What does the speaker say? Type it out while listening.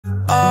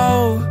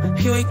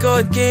here we go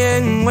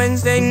again.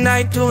 Wednesday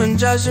night doing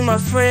jobs with my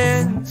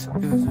friends.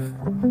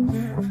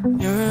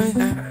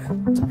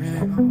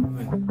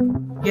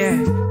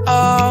 Yeah,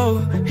 oh,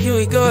 here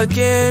we go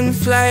again.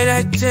 Flight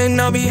at 10,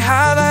 I'll be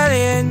high by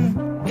then.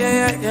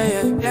 Yeah.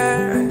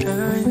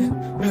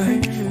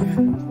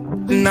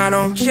 And I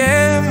don't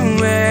care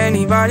who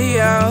anybody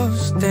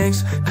else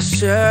thinks I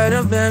should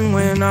have been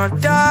when I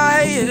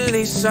die. At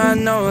least I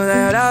know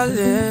that I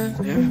live.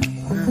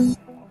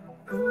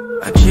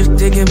 I keep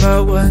thinking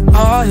about what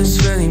all this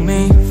really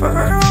means for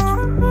her.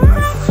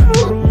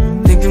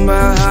 Thinking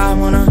about how I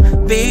wanna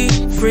be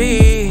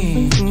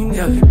free.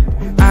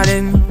 I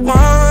didn't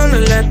wanna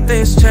let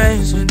things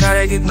change, but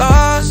gotta get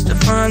lost to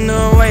find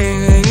a way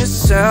in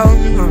yourself.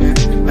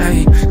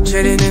 I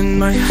traded in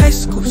my high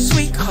school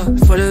sweetheart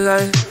for the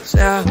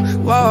lifestyle.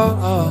 Whoa,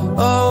 oh,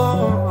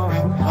 oh,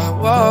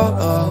 whoa,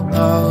 oh,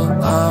 oh,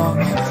 oh,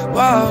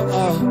 whoa,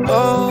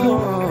 oh,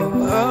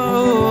 oh,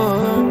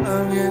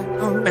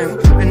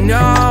 and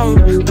no,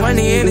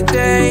 money in the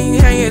day,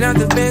 hanging out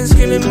the bench,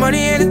 screaming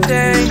money in the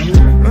day.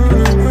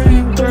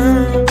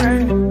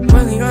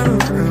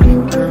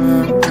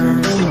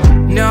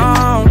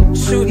 No,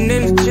 shooting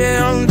in the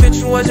gym,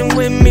 bitch wasn't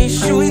with me,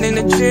 shooting in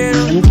the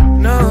gym.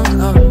 No,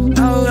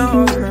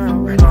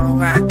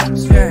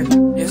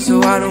 yeah,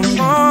 so I don't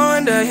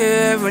wanna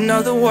hear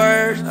another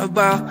word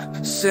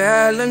about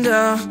settling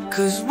down,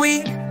 cause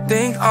we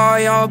think all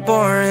y'all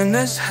boring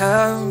as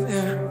hell,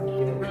 yeah.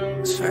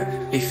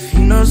 If you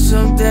know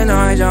something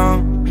I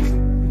don't,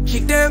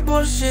 keep that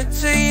bullshit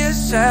to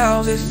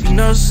yourself. If you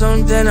know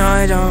something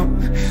I don't,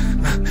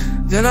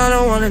 then I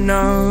don't wanna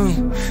know.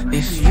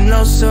 If you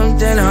know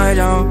something I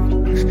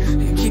don't,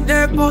 keep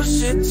that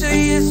bullshit to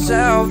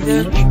yourself.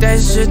 Yeah, keep that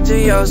shit to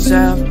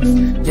yourself.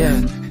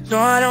 Yeah, no,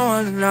 I don't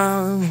wanna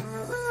know.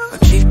 I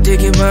keep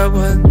thinking about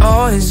what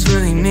all this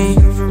really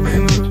means.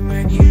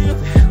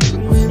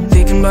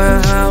 Thinking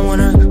about how I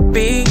wanna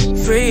be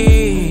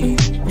free.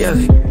 Yeah,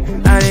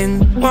 I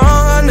didn't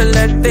wanna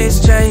let this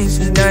change.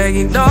 Gotta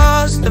get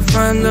lost to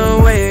find a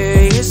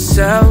way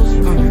yourself.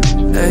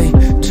 Hey,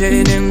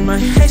 traded in my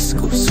high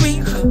school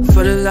sweetheart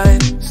for the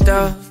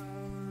lifestyle.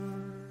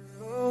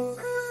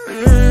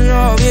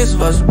 Oh, you're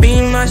supposed to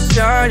be my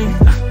starting.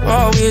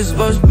 Oh, you're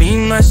supposed to be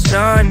my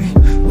starting.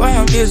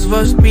 Oh, you're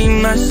supposed to be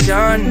my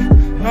starting.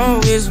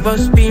 Oh, you're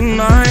supposed to be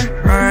mine.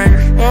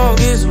 Oh,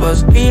 you're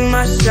supposed to be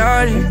my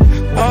starting.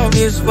 Oh,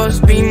 you're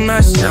supposed to be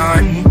my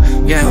starting.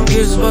 Yeah,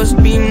 you're supposed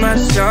to be my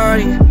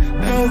starting.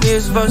 Oh,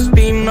 you're supposed to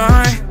be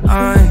mine.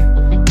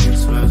 You're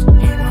supposed to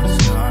be my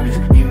starting.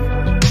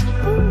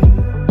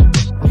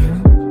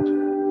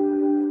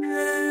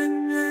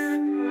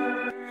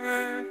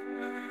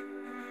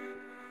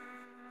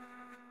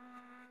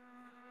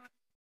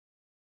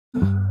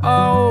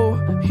 Oh,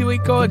 here we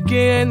go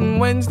again.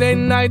 Wednesday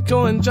night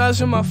doing jobs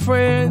with my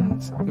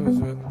friends.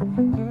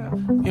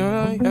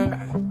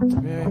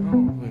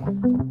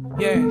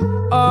 Yeah.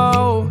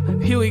 Oh,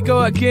 here we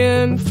go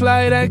again.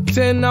 Flight at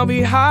 10, I'll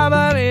be high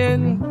by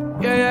then.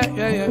 Yeah.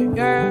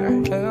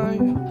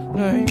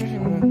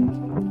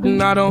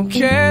 And I don't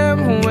care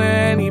who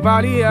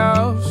anybody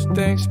else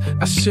thinks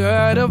I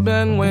should have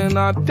been when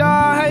I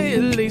die.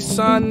 At least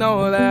I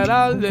know that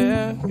I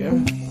live. Yeah.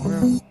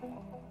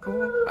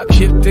 I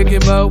keep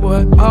thinking about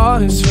what all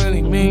this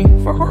really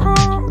means for her.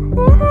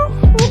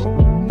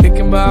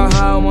 Thinking about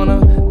how I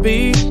wanna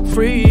be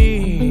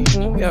free.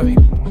 Yeah,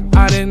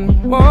 I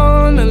didn't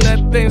wanna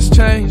let things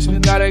change,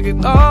 but gotta get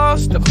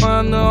lost to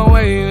find a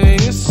way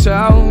in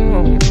yourself.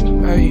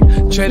 Hey,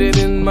 traded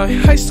in my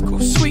high school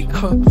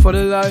sweetheart for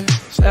the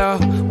lifestyle.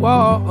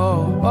 Whoa,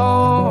 oh,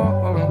 oh,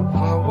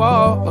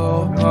 whoa,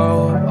 oh,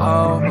 oh,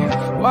 oh,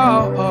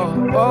 whoa,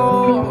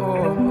 oh,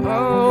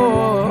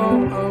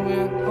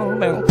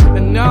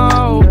 and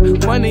no,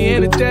 money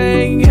in the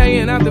day,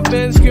 hanging out the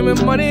bench,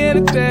 screaming money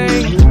in the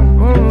day.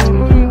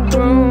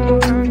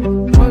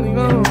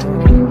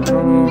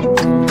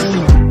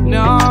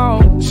 No,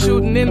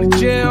 shooting in the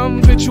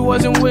gym, bitch you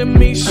wasn't with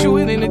me,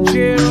 shooting in the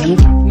gym.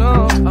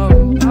 No,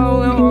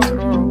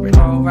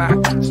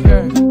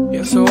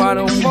 yeah, so I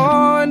don't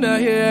wanna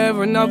hear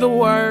another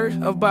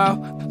word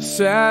about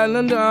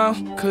settling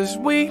down, cause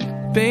we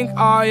think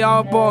all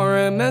y'all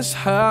boring as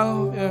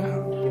hell, yeah.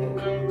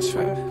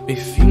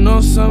 If you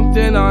know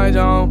something I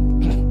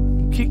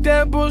don't, keep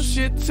that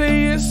bullshit to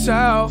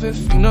yourself. If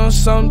you know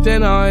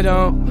something I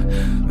don't,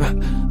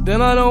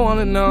 then I don't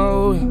wanna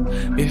know.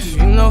 If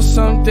you know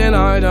something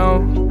I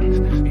don't,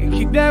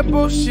 keep that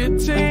bullshit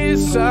to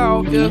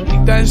yourself. Yeah,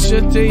 keep that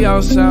shit to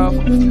yourself.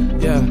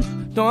 Yeah,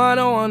 no, I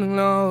don't wanna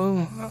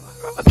know.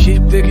 I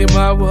keep thinking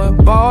about what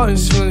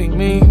boys really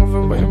mean.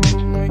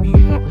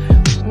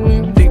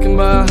 Thinking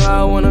about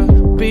how I wanna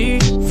be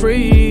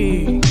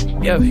free.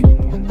 Yeah,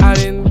 I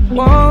didn't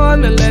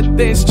wanna let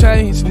things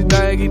change, but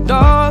I get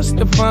lost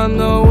to find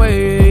a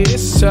way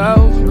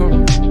yourself.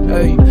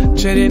 Hey,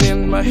 traded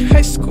in my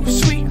high school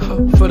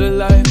sweetheart for the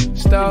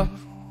lifestyle.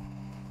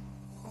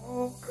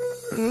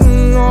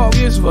 Oh,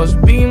 you're supposed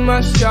to be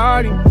my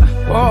starting.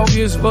 Oh,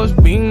 you're supposed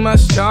to be my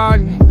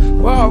starting.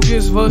 Oh,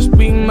 you're supposed to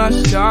be my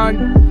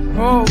starting.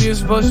 Whoa, you're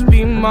supposed to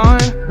be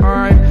mine,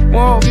 alright.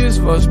 Whoa, you're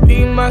supposed to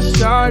be my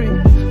shawty.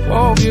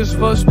 Whoa, you're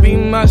supposed to be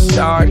my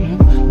shawty.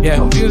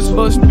 Yeah, you're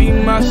supposed to be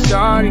my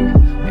shawty.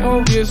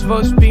 Whoa, you're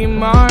supposed to be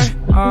mine,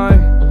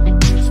 alright.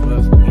 You're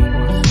supposed to be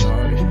my shawty.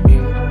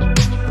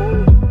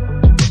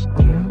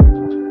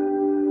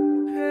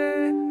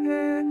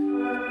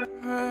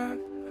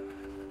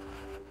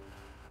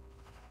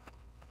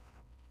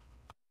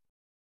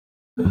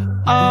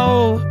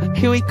 Oh,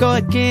 here we go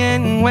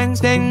again.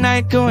 Wednesday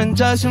night going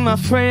drugs with my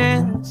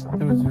friends.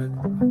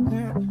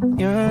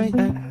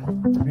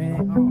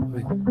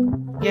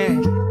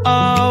 Yeah.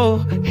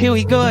 Oh, here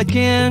we go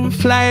again.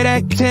 Flight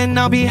at 10,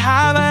 I'll be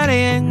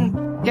hovering.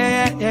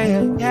 Yeah.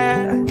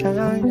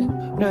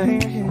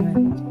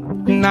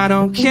 And I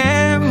don't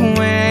care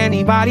who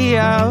anybody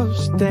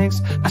else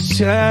thinks I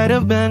should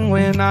have been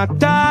when I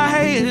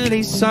die. At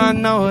least I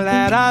know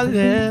that I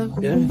live.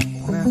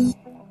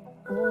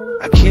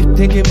 I keep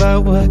thinking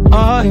about what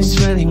all this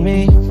really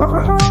means.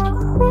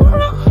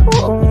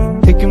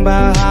 Thinking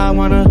about how I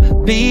wanna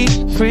be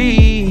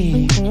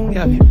free.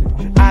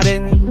 I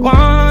didn't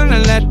wanna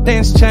let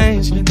things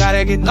change.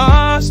 Gotta get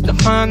lost to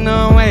find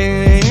a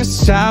way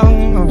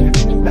south.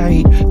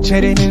 I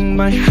traded in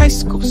my high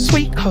school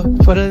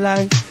sweetheart for the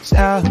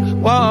lifestyle.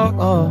 Whoa,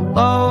 oh,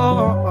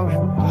 oh,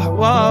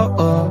 whoa,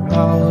 oh,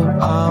 oh,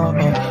 oh,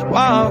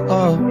 whoa,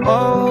 oh,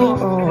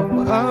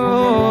 oh, oh.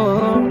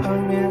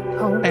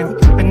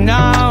 And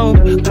now,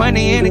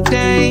 money in the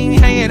day,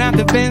 hanging out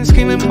the Benz,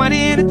 screaming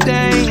money in the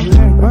day.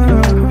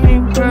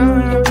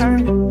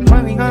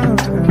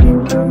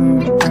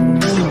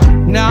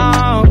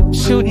 No,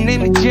 shooting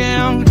in the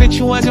gym, bitch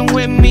you wasn't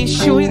with me,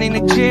 shooting in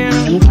the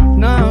gym.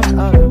 No,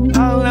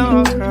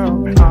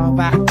 all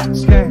back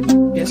instead.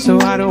 Yeah, so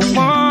I don't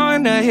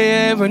wanna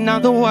hear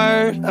another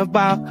word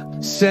about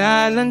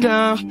settling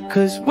down,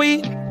 cause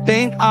we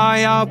think all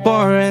y'all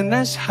boring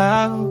as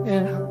hell,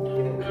 yeah.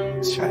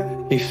 That's right.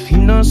 If you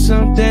know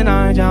something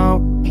I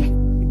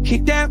don't,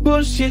 keep that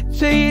bullshit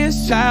to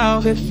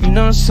yourself. If you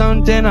know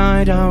something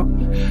I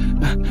don't,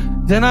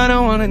 then I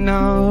don't wanna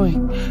know.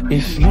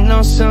 If you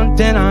know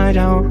something I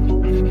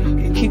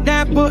don't, keep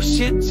that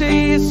bullshit to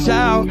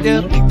yourself.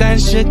 Yeah, keep that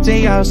shit to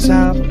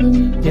yourself.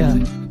 Yeah,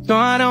 no,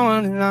 I don't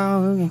wanna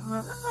know.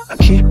 I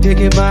keep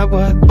thinking about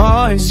what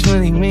all this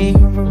really means.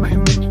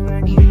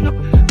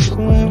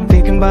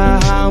 Thinking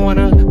about how I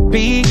wanna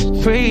be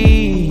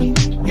free.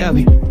 Yeah,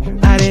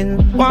 I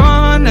didn't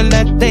wanna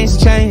let things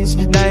change.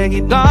 Now I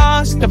get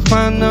lost to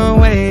find a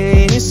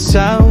way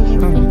south.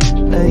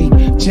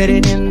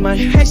 Jetted in my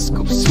high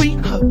school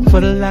sweetheart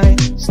for the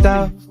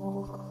lifestyle.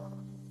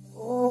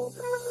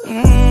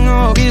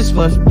 Oh, you're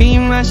supposed to be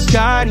my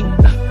shawty.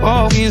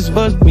 Oh, you're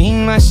supposed to be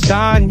my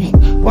shawty.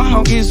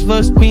 Oh, you're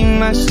supposed to be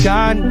my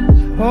shawty.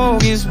 Oh,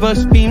 you're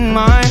supposed to be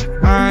mine.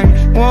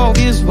 Oh,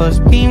 you're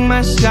supposed to be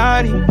my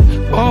shawty.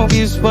 Oh,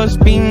 you're supposed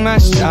to be my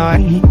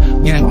shawty.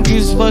 Yeah,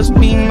 you're supposed to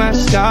be my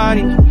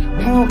shawty.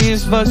 Oh, you're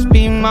supposed to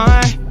be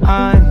mine.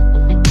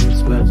 You're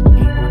supposed to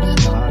be my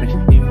shawty.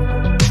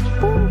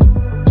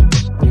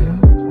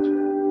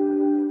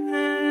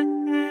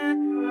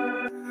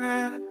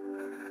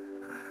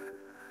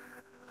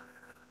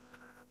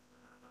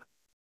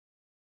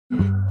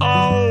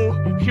 Oh,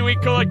 here we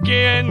go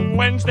again.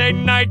 Wednesday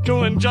night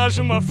doing drugs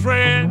with my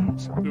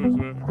friends.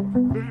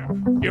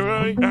 You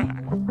right?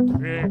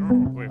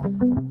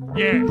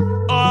 Yeah.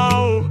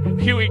 Oh,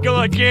 here we go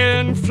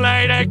again.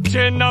 Flight at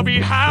 10, I'll be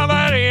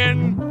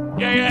hovering.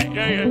 Yeah.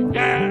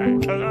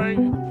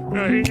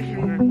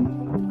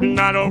 And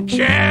I don't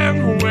care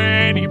who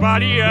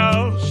anybody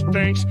else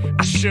thinks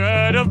I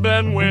should have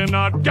been when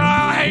I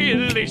die.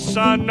 At least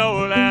I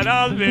know that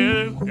I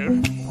live.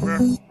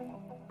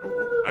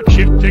 I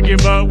keep thinking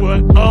about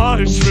what all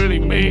this really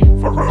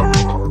means.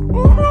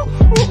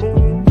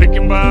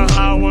 Thinking about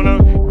how I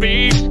wanna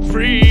be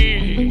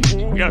free.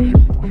 Yeah.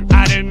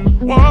 I didn't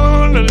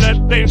wanna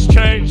let things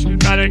change.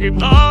 Gotta get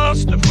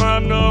lost to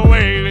find a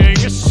way to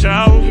get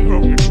south.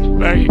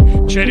 Like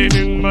jetted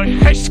in my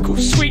high school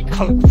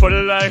sweetheart for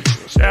the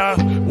lifestyle.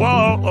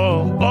 Whoa,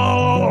 oh,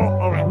 oh,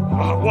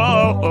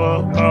 whoa,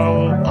 oh,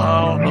 oh,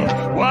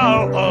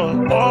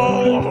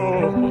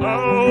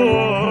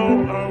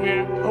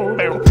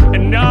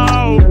 and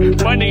now,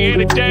 money in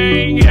the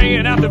day,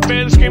 hanging out the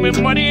bed,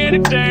 screaming money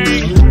in the day.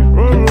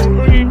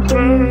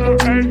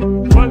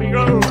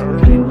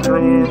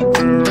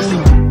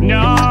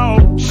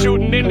 No,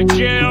 shooting in the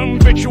gym,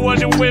 bitch you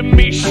wasn't with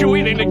me,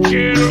 shooting in the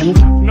gym.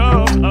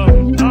 No,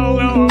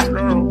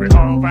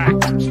 all back.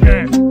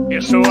 Yeah,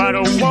 so I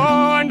don't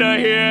wanna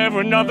hear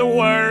another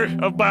word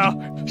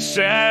about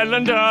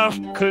settling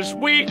down, cause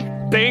we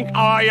think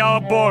all y'all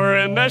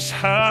boring as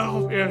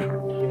hell, yeah.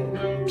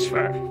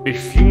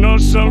 If you know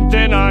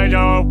something I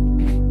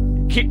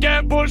don't, keep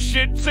that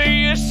bullshit to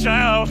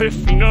yourself.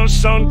 If you know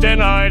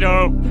something I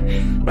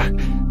don't,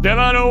 then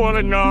I don't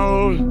wanna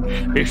know.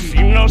 If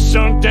you know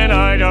something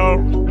I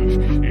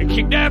don't,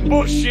 keep that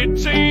bullshit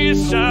to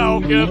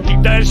yourself. Yeah,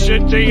 keep that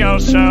shit to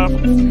yourself.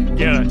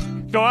 Yeah,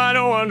 no, I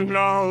don't wanna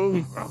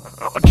know.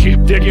 I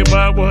keep thinking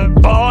about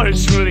what all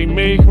this really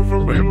means.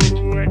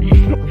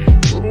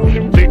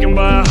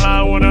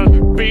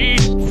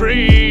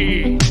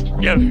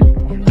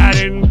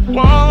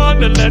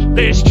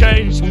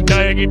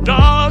 get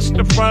lost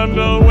to find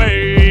a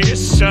way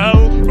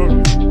yourself.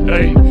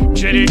 Hey,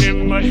 jetted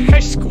in my high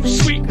school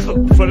sweet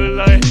club for the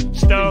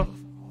lifestyle.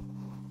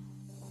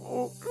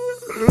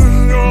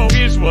 Oh,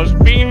 you're supposed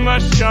to be my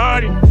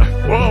shawty.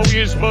 Whoa,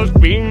 you're supposed to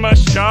be my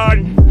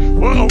shawty.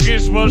 Whoa, you're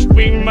supposed to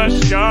be my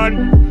shawty.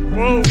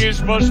 Whoa, you're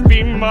supposed to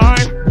be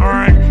mine.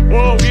 Alright.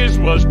 Whoa, you're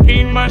supposed to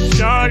be my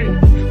shawty.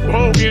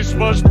 Whoa, you're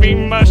supposed to be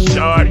my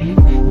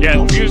shawty.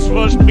 Yeah, you're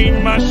supposed to be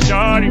my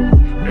shawty.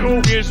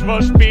 Whoa, you're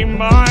supposed to be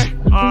mine.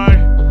 Alright.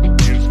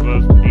 You're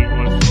supposed to be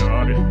my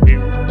shawty.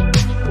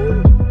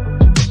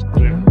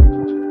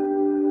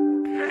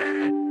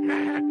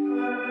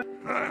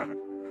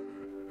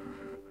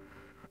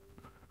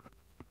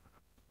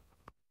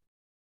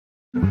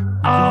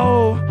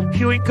 Oh,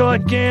 here we go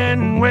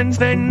again.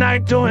 Wednesday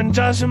night doing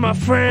jobs with my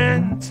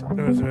friends.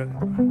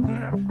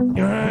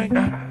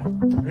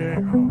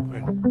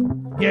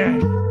 Yeah.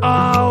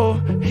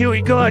 Oh, here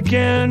we go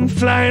again.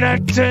 Flight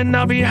at 10,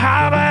 I'll be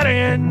high by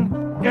then.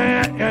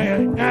 Yeah.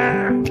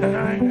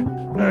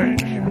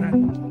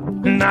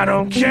 And I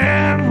don't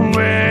care what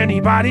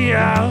anybody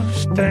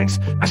else thinks.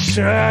 I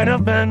should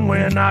have been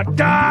when I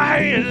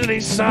die. At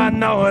least I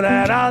know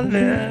that I'll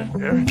live.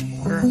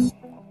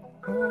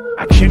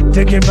 I keep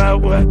thinking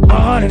about what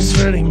all this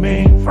really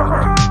means.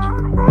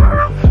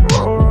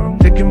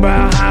 Thinking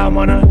about how I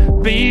wanna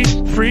be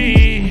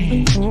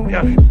free.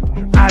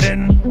 I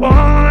didn't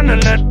wanna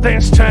let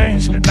things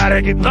change.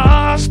 Gotta get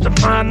lost to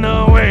find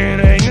a way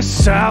to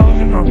yourself.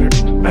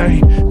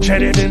 Hey,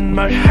 jetted in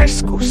my high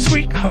school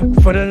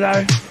sweetheart for the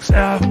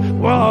lifestyle.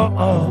 Whoa,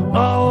 oh,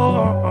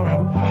 oh,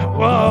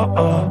 whoa,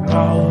 oh,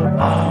 oh,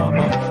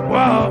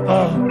 whoa,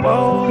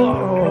 oh,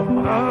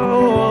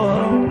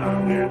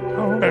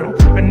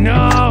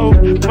 no,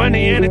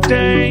 money in a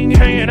thing,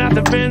 hanging out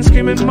the bin,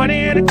 screaming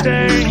money in a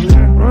thing.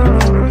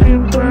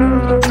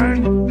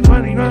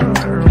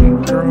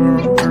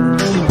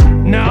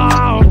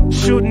 No,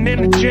 shooting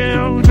in the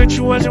gym, but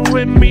you wasn't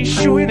with me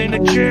shooting in the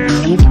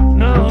gym.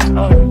 No,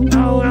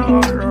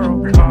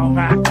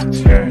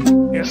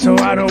 yeah, so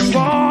I don't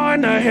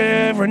wanna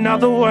hear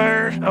another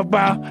word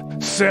about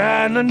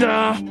settling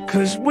down,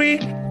 'cause we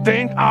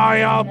think all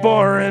y'all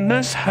boring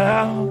as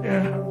hell,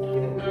 yeah.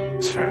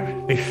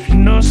 If you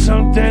know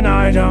something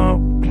I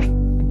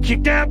don't,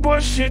 keep that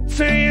bullshit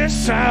to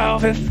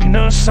yourself. If you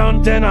know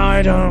something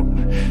I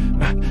don't,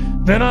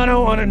 then I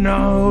don't wanna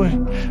know.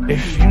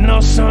 If you know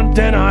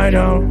something I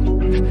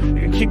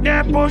don't, keep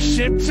that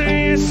bullshit to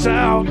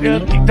yourself. Yeah,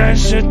 keep that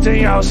shit to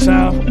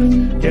yourself.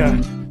 Yeah,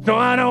 no,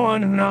 I don't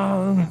wanna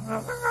know.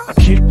 I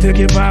keep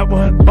thinking about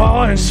what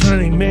all this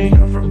really means.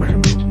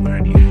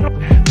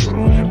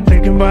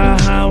 Thinking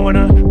about how I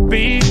wanna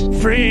be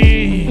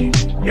free.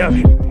 Yeah,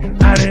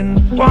 I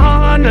didn't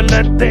wanna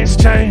let things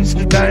change.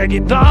 Gotta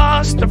get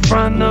lost to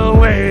find a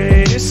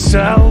way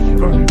yourself.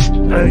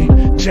 Hey,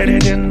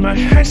 jetted in my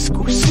high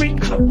school sweet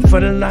club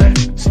for the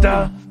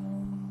lifestyle.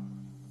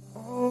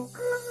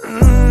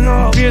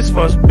 Oh, you're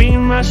supposed to be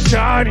my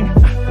shawty.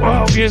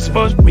 Whoa, you're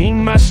supposed to be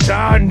my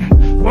shawty.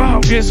 Whoa,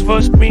 you're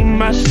supposed to be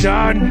my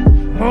shawty.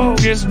 Whoa,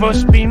 you're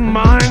supposed to be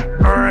mine.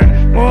 Alright.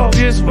 Whoa,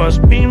 you're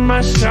supposed to be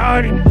my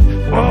shawty.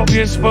 Whoa,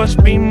 you're supposed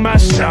to be my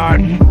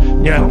shawty.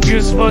 Yeah,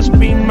 you're supposed to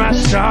be my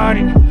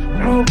shawty.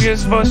 Oh, you're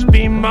supposed to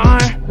be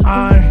mine.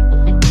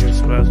 You're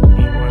supposed to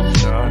be my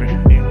shawty.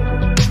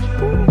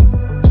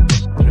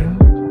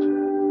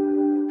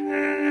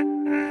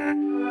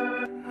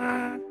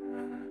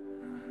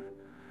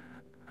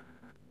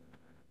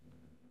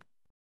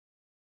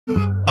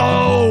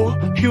 Oh,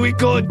 here we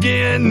go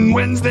again.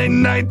 Wednesday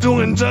night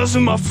doing jobs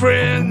with my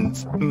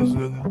friends.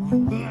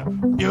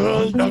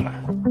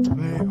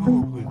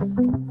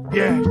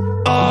 Yeah.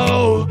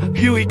 Oh,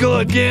 here we go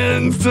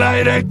again.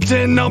 Flight at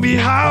 10, I'll be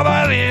high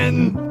by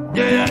then.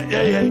 Yeah.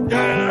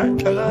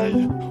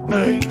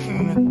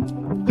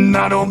 And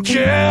I don't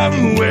care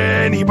what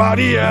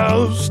anybody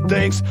else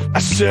thinks. I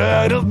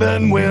should have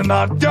been when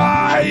I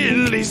die.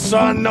 At least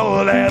I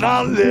know that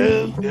I'll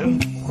live.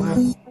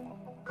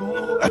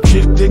 I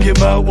keep thinking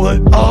about what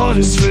all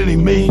this really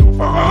means.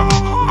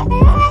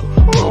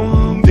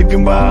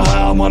 Thinking about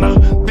how I wanna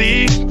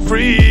be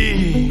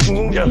free.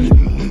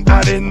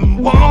 I didn't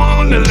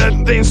wanna let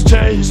things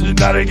change.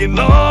 Gotta get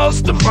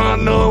lost to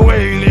find a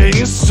way to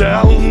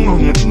yourself.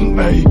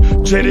 Hey,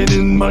 jaded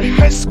in my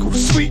high school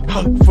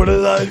sweetheart for the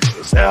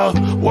lifestyle.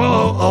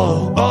 Whoa,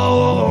 oh,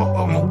 oh,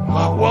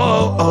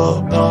 whoa,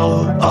 oh,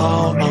 oh,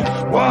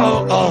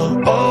 whoa,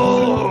 oh,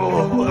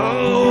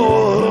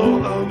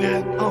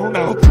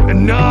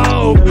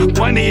 no,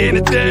 money in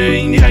a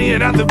thing,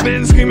 hanging out the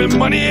bin, screaming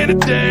money in a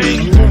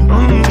thing.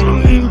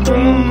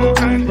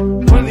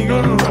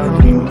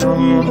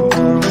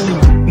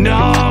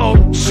 No,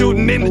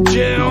 shooting in the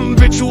gym,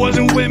 bitch, you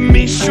wasn't with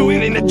me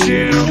shooting in the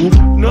gym.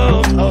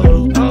 No,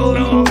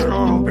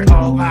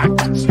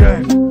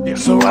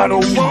 so I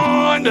don't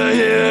wanna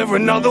hear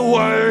another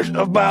word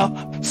about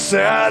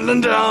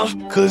settling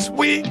down, 'cause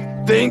we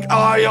think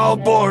all y'all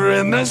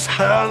boring as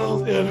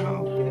hell, you know.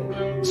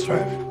 That's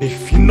right.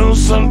 If you know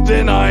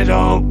something I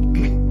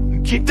don't,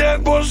 Keep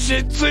that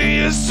bullshit to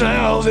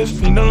yourself.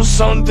 If you know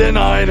something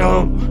I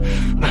don't,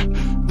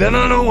 then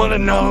I don't wanna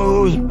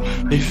know.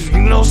 If you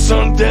know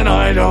something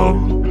I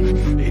don't,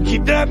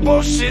 keep that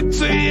bullshit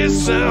to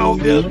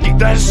yourself. Yeah, keep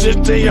that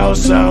shit to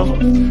yourself.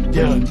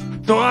 Yeah,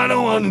 no, I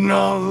don't wanna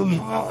know.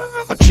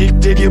 I keep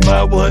thinking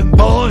about what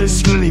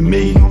boys really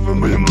mean.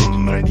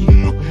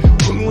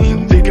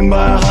 Thinking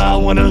about how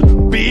I wanna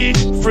be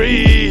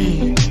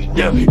free.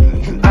 Yeah,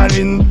 I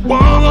didn't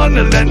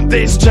wanna let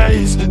this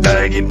chase.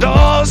 I get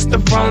lost to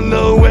find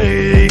the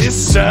way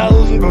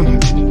itself.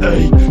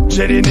 Hey,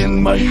 jetted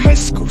in my high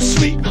school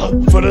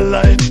sweetheart for the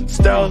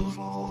lifestyle.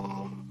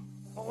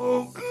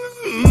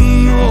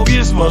 Oh,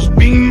 you're supposed to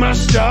be my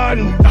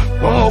starting.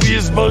 Oh,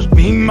 you're supposed to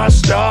be my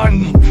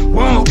starting.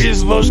 Oh, you're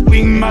supposed to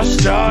be my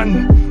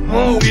starting.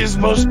 Oh, you're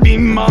supposed to be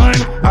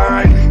mine.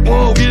 Alright.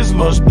 Oh, you're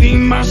supposed to be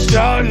my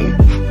starting.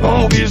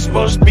 Oh, you're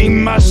supposed to be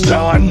my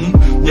starting.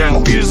 Yeah,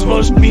 oh, you're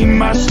supposed to be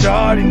my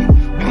starting.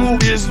 Oh,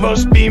 you're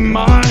supposed to be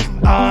mine.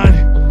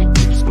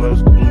 You're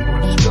supposed to be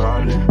my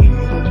starting.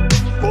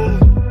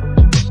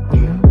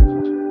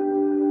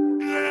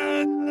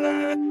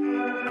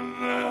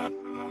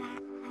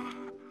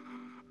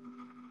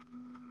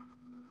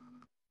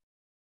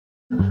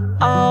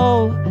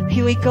 Oh,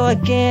 here we go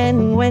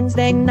again.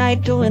 Wednesday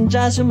night doing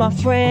jazz with my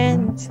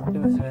friends.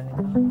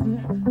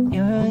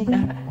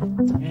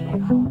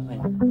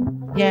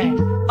 Yeah.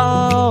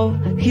 Oh,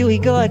 here we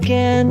go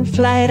again.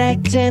 Flight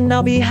acting,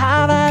 I'll be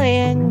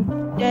hovering.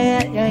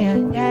 Yeah.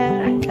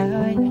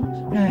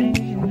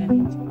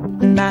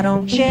 And I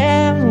don't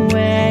care what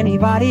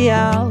anybody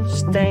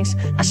else thinks.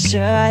 I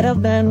should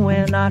have been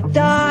when I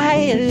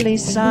die. At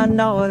least I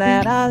know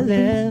that I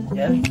live.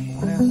 Yeah.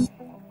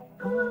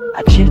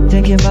 I keep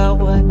thinking about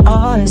what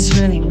all this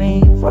really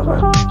means.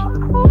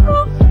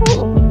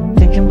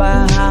 Thinking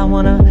about how I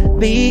wanna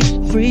be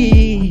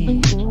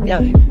free.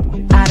 Yeah.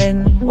 I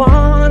didn't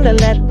wanna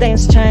let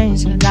things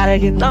change. Gotta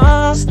get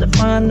lost to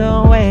find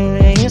a way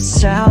to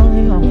yourself.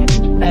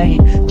 Hey,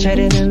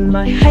 traded in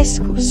my high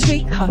school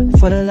sweetheart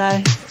for the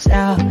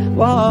lifestyle.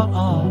 Whoa,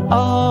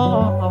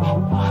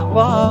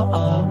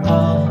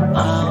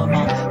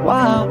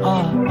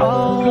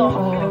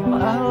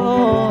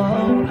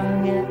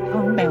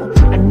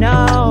 I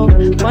know,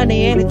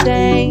 money ain't a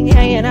thing.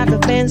 Hanging out the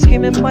fence,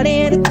 screaming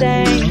money ain't a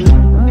thing.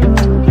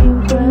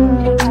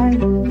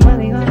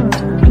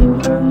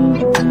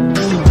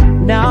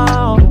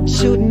 No,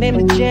 shooting in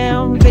the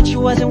gym. Bitch, you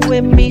wasn't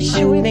with me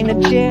shooting in the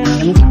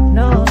gym.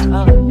 No.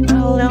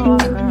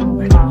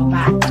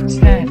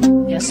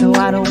 Yeah, so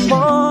I don't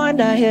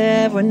wanna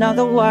hear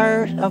another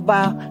word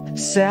about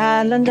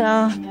settling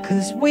down.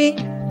 Cause we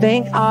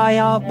think all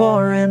y'all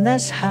boring,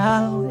 that's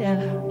how,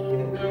 yeah.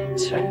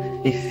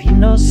 If you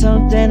know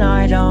something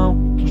I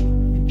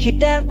don't, keep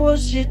that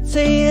bullshit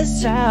to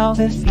yourself.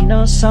 If you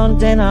know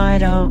something I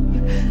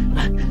don't,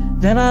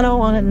 then I don't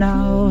wanna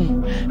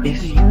know.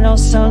 If you know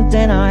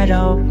something I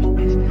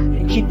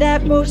don't, keep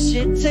that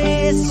bullshit to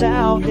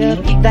yourself. Yeah,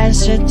 keep that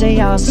shit to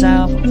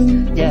yourself.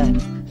 Yeah,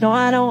 no,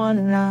 I don't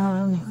wanna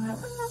know.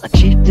 I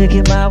keep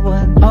thinking about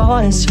what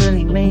all this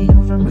really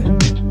means.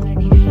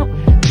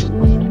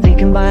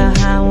 Thinking about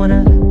how I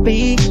wanna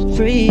be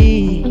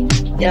free.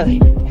 Yeah,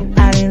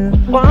 I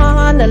didn't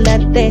wanna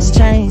let this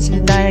change.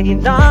 Gotta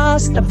get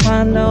lost to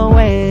find a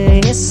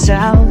way to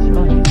yourself.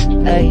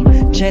 Hey,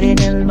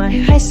 traded in my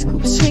high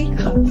school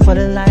sweetheart for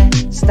the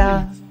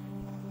lifestyle.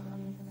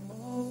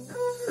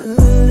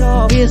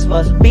 Oh, you're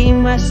supposed to be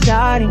my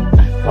starting.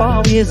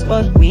 Oh, you're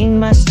supposed to be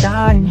my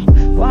starting.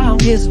 Oh,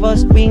 you're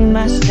supposed to be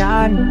my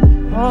starting.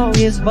 Oh,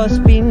 you're supposed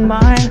to be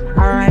mine.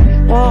 Alright.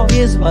 Oh,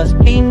 you're supposed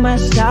to be my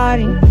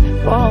starting.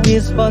 Oh,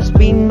 you're supposed to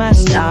be my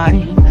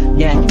starting.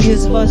 Yeah, you're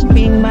supposed to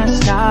be my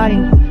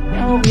starting.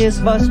 Oh, you're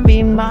supposed to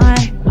be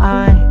mine.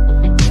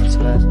 You're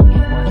supposed to be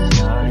my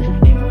starting.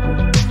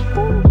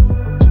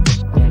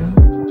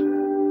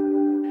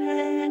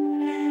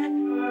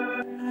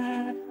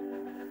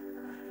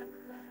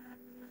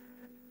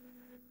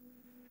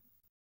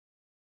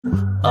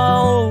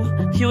 Oh,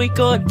 here we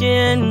go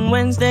again.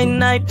 Wednesday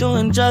night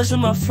doing jazz with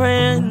my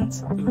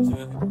friends.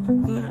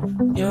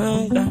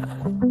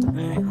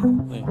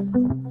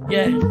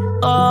 Yeah.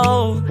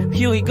 Oh,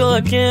 here we go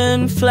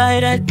again.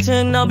 Flight at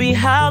 10, I'll be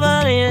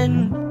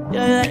hovering.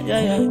 Yeah.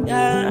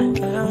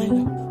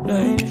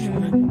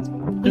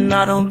 And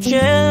I don't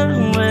care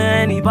what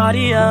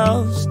anybody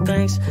else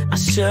thinks. I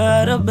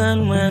should have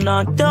been when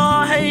I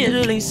die.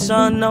 At least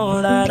I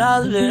know that I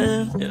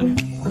live. Yeah.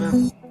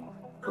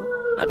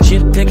 I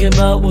keep thinking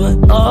about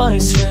what all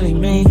this really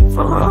means.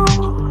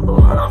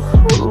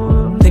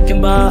 Thinking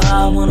about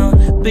how I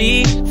wanna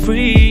be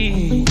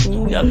free.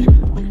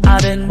 I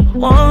didn't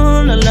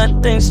wanna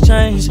let things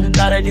change.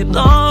 Gotta get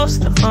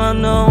lost to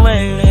find a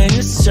way to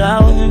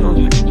yourself.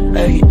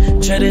 Hey,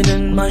 traded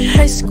in my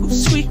high school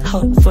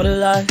sweetheart for the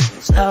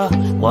lifestyle.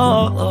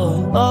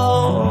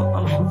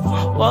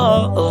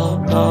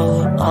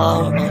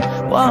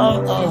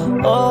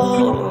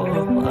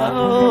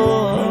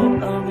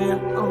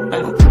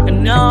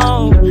 And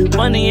no,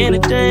 money ain't a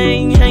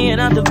thing. Hanging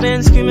out the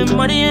fence, screaming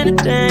money ain't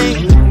a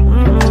thing.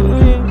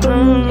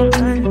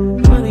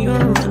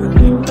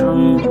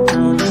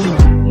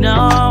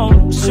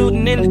 No,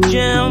 shooting in the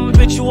gym.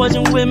 Bitch, you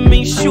wasn't with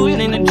me shooting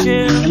in the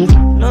gym.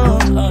 No,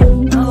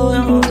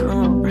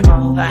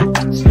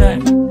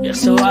 yeah,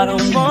 so I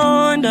don't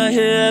wanna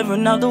hear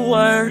another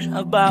word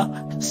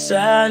about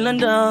settling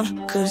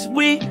down, cause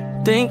we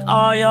think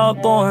all y'all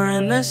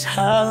boring as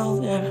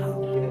hell, yeah.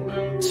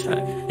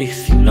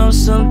 If you know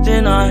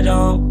something I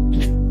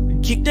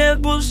don't, keep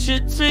that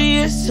bullshit to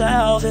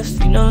yourself. If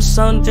you know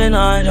something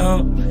I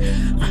don't,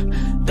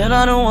 then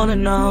I don't wanna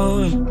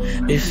know.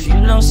 If you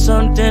know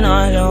something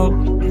I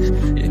don't,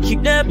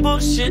 keep that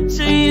bullshit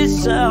to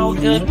yourself.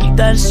 Yeah, keep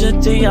that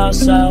shit to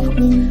yourself.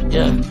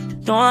 Yeah,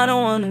 no, I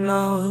don't wanna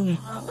know.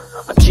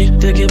 I keep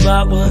thinking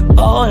about what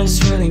all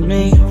this really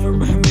mean.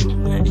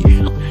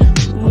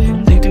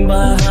 Thinking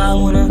about how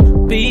I wanna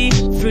be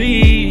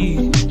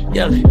free.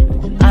 Yeah,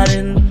 I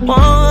didn't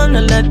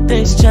wanna let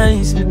things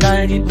change, but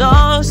I get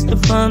lost to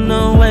find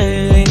a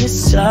way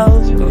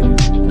yourself.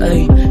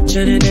 Hey,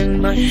 traded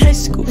in my high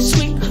school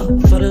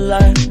sweetheart for the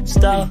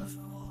lifestyle.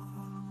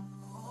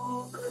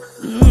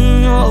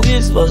 Oh,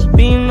 you're supposed to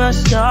be my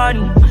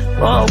starting.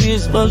 Oh, you're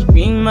supposed to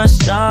be my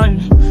starting.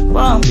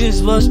 Oh, you're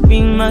supposed to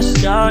be my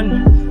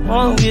starting.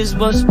 Oh, you're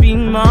supposed to be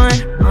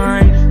mine.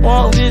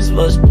 Oh, you're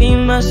supposed to be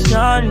my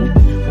starting.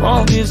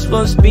 Oh, you're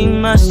supposed to be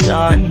my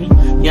starting.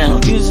 Yeah,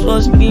 you're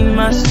supposed to be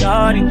my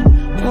starting.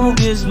 Oh,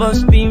 you're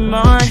supposed to be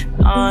mine.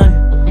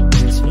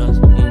 You're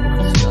supposed to be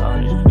my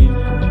starting.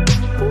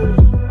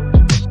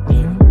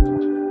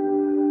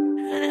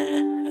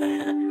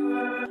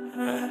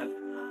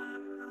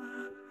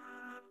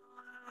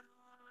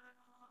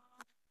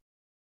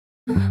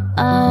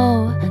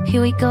 Oh,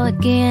 here we go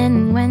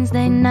again.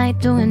 Wednesday night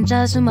doing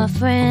jazz with my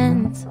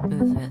friends.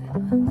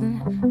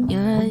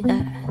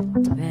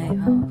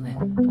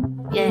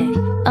 Yeah.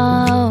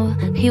 Oh,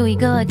 here we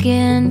go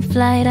again.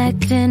 Flight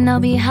acting, I'll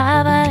be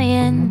high by the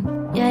end.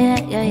 Yeah.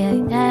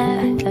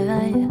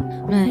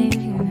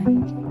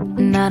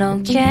 And I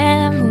don't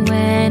care who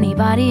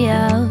anybody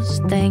else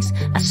thinks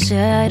I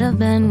should have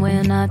been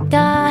when I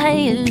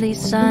die. At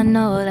least I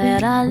know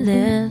that I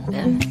live.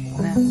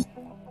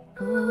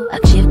 I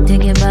keep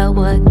thinking about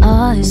what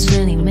all this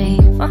really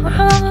means.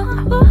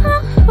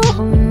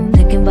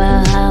 Thinking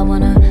about how I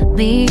wanna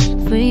be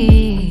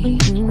free.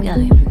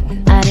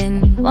 I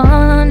didn't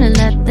wanna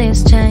let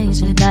things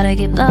change. You gotta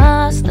get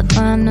lost to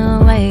find a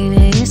way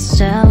to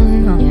yourself.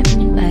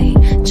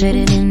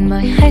 Traded in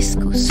my high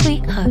school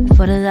sweetheart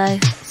for the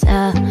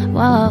lifestyle.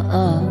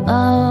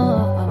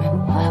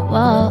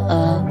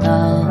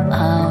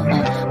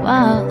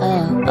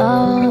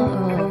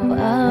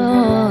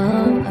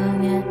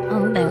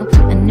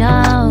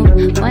 No,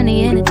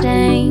 money in the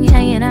day,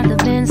 hanging out the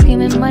bin,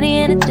 screaming money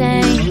in the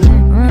day.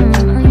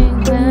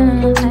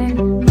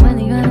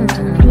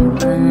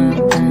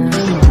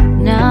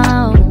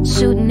 No,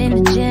 shooting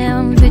in the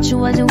gym, bitch, you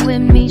wasn't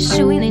with me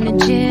shooting in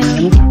the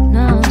gym.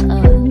 No,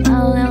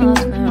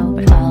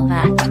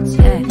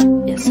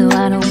 yeah, so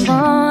I don't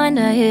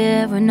wanna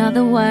hear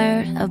another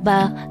word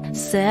about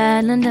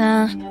settling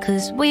down,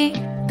 cause we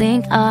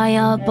think all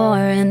y'all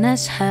boring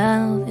as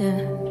hell,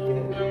 yeah.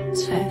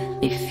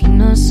 If you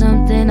know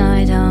something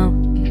I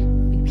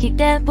don't, keep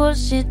that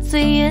bullshit to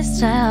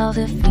yourself.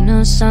 If you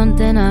know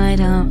something I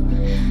don't,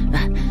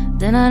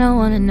 then I don't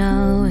wanna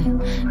know.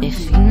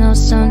 If you know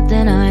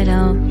something I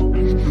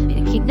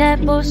don't, keep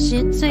that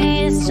bullshit to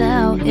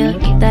yourself. Yeah,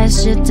 keep that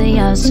shit to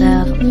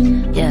yourself.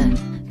 Yeah,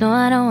 no,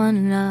 I don't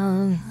wanna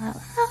know.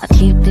 I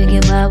keep thinking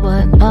about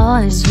what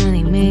all this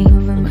really means.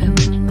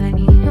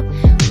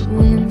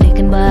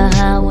 Thinking about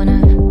how I wanna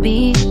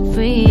be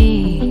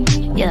free.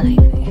 Yeah,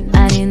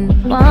 I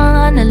didn't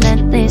wanna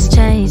let this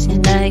change.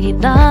 And I get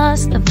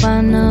lost to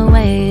find a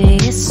way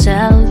to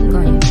yourself.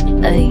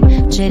 Ay,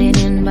 traded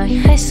in my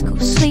high school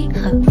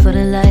sweetheart for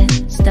the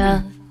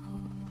lifestyle.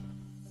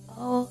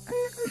 Oh,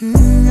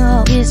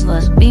 you're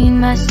supposed to be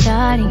my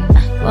starting.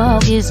 Oh,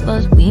 you're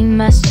supposed to be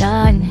my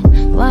starting.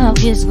 Oh,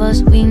 you're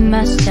supposed to be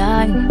my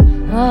starting.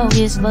 Oh,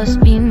 you're supposed to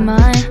be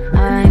mine.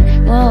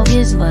 Oh,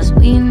 you're supposed to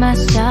be my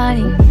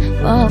starting.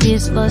 Oh, you're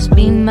supposed to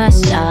be my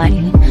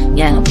starting.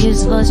 Yeah, you're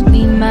supposed to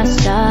be my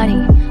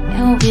starting.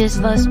 Oh, you're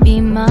supposed to be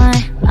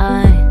mine.